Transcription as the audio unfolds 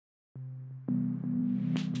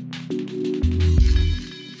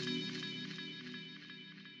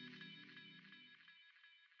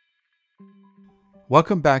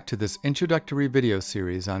Welcome back to this introductory video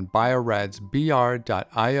series on Bio-Rad's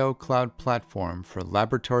BR.io cloud platform for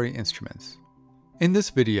laboratory instruments. In this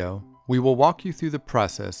video, we will walk you through the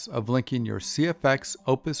process of linking your CFX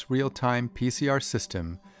Opus real-time PCR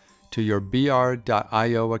system to your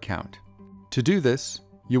BR.io account. To do this,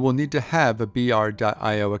 you will need to have a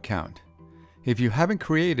BR.io account. If you haven't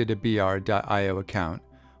created a BR.io account,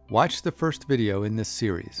 watch the first video in this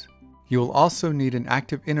series. You will also need an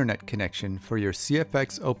active internet connection for your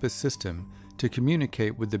CFX Opus system to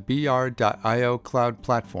communicate with the BR.io cloud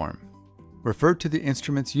platform. Refer to the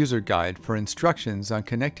instrument's user guide for instructions on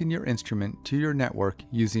connecting your instrument to your network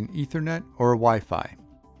using Ethernet or Wi-Fi.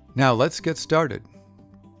 Now let's get started.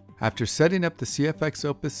 After setting up the CFX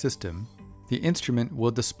Opus system, the instrument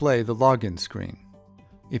will display the login screen.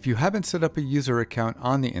 If you haven't set up a user account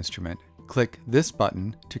on the instrument, click this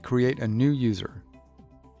button to create a new user.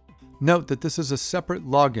 Note that this is a separate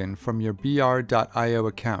login from your BR.io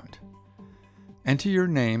account. Enter your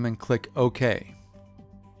name and click OK.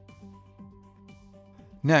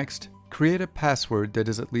 Next, create a password that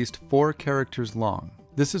is at least 4 characters long.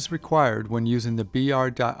 This is required when using the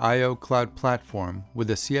BR.io cloud platform with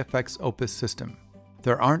a CFX Opus system.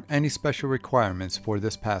 There aren't any special requirements for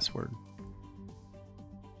this password.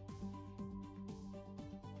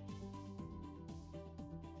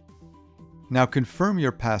 Now confirm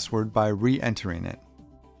your password by re-entering it.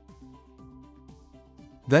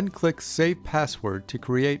 Then click Save Password to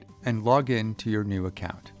create and log in to your new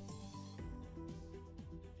account.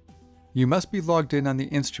 You must be logged in on the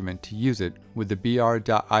instrument to use it with the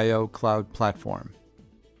BR.io cloud platform.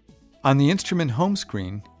 On the instrument home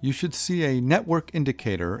screen, you should see a network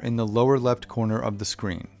indicator in the lower left corner of the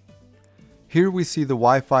screen. Here we see the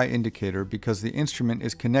Wi-Fi indicator because the instrument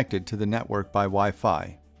is connected to the network by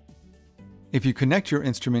Wi-Fi. If you connect your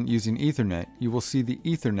instrument using Ethernet, you will see the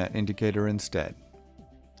Ethernet indicator instead.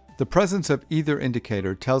 The presence of either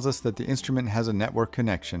indicator tells us that the instrument has a network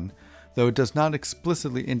connection, though it does not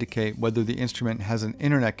explicitly indicate whether the instrument has an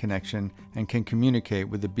internet connection and can communicate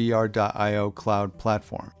with the BR.io cloud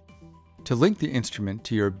platform. To link the instrument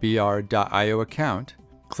to your BR.io account,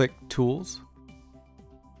 click Tools,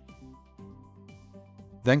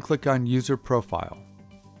 then click on User Profile.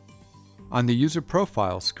 On the User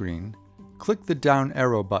Profile screen, click the down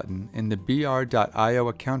arrow button in the BR.io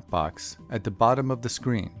account box at the bottom of the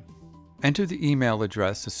screen. Enter the email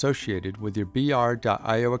address associated with your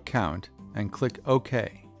BR.io account and click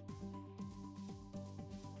OK.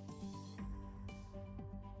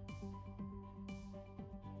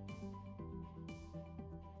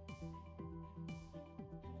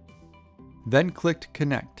 Then click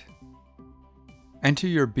Connect. Enter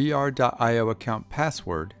your BR.io account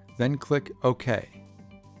password, then click OK.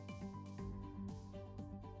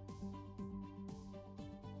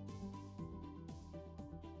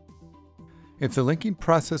 If the linking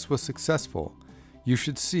process was successful, you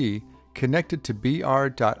should see Connected to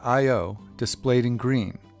BR.io displayed in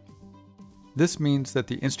green. This means that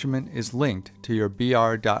the instrument is linked to your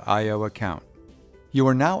BR.io account. You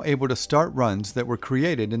are now able to start runs that were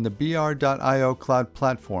created in the BR.io cloud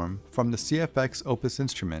platform from the CFX Opus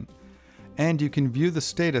instrument, and you can view the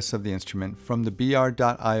status of the instrument from the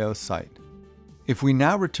BR.io site. If we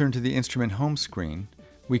now return to the instrument home screen,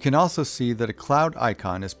 we can also see that a cloud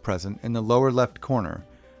icon is present in the lower left corner,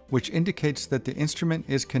 which indicates that the instrument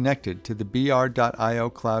is connected to the BR.io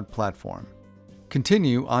cloud platform.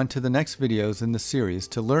 Continue on to the next videos in the series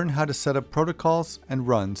to learn how to set up protocols and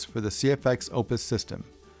runs for the CFX Opus system.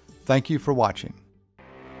 Thank you for watching.